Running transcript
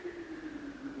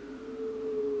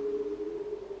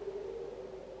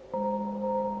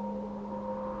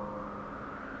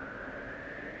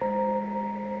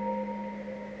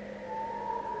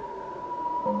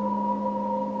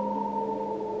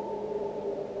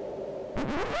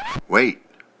Wait,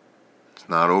 it's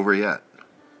not over yet.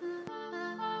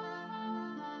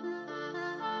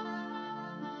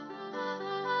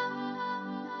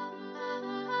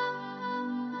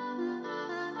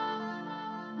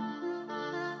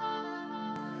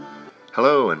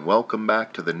 Hello and welcome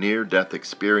back to the Near Death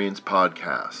Experience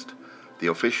Podcast, the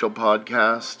official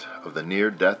podcast of the Near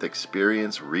Death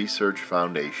Experience Research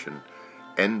Foundation,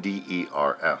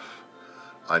 NDERF.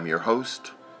 I'm your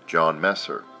host, John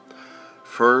Messer.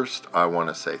 First, I want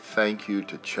to say thank you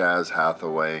to Chaz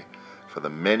Hathaway for the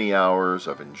many hours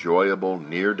of enjoyable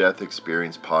near-death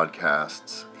experience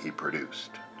podcasts he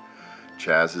produced.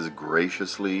 Chaz has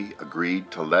graciously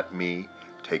agreed to let me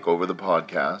take over the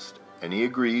podcast, and he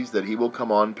agrees that he will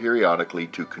come on periodically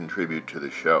to contribute to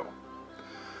the show.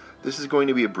 This is going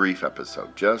to be a brief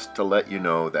episode, just to let you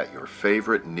know that your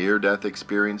favorite near-death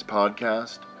experience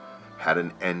podcast had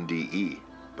an NDE,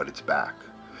 but it's back,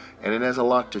 and it has a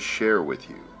lot to share with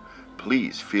you.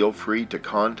 Please feel free to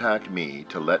contact me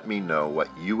to let me know what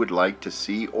you would like to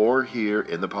see or hear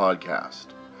in the podcast.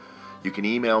 You can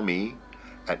email me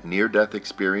at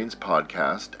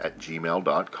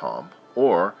neardeathexperiencepodcast@gmail.com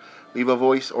or leave a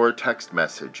voice or a text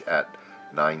message at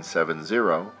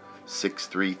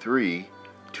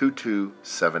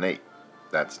 970-633-2278.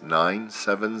 That's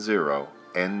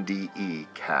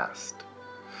 970-NDE-CAST.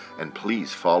 And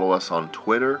please follow us on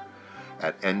Twitter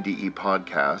at NDE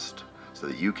Podcast so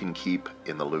that you can keep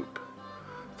in the loop.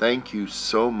 Thank you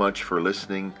so much for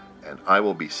listening, and I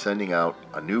will be sending out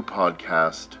a new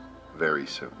podcast very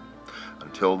soon.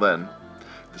 Until then,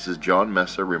 this is John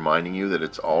Messer reminding you that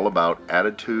it's all about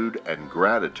attitude and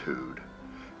gratitude,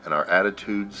 and our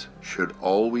attitudes should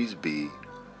always be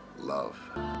love.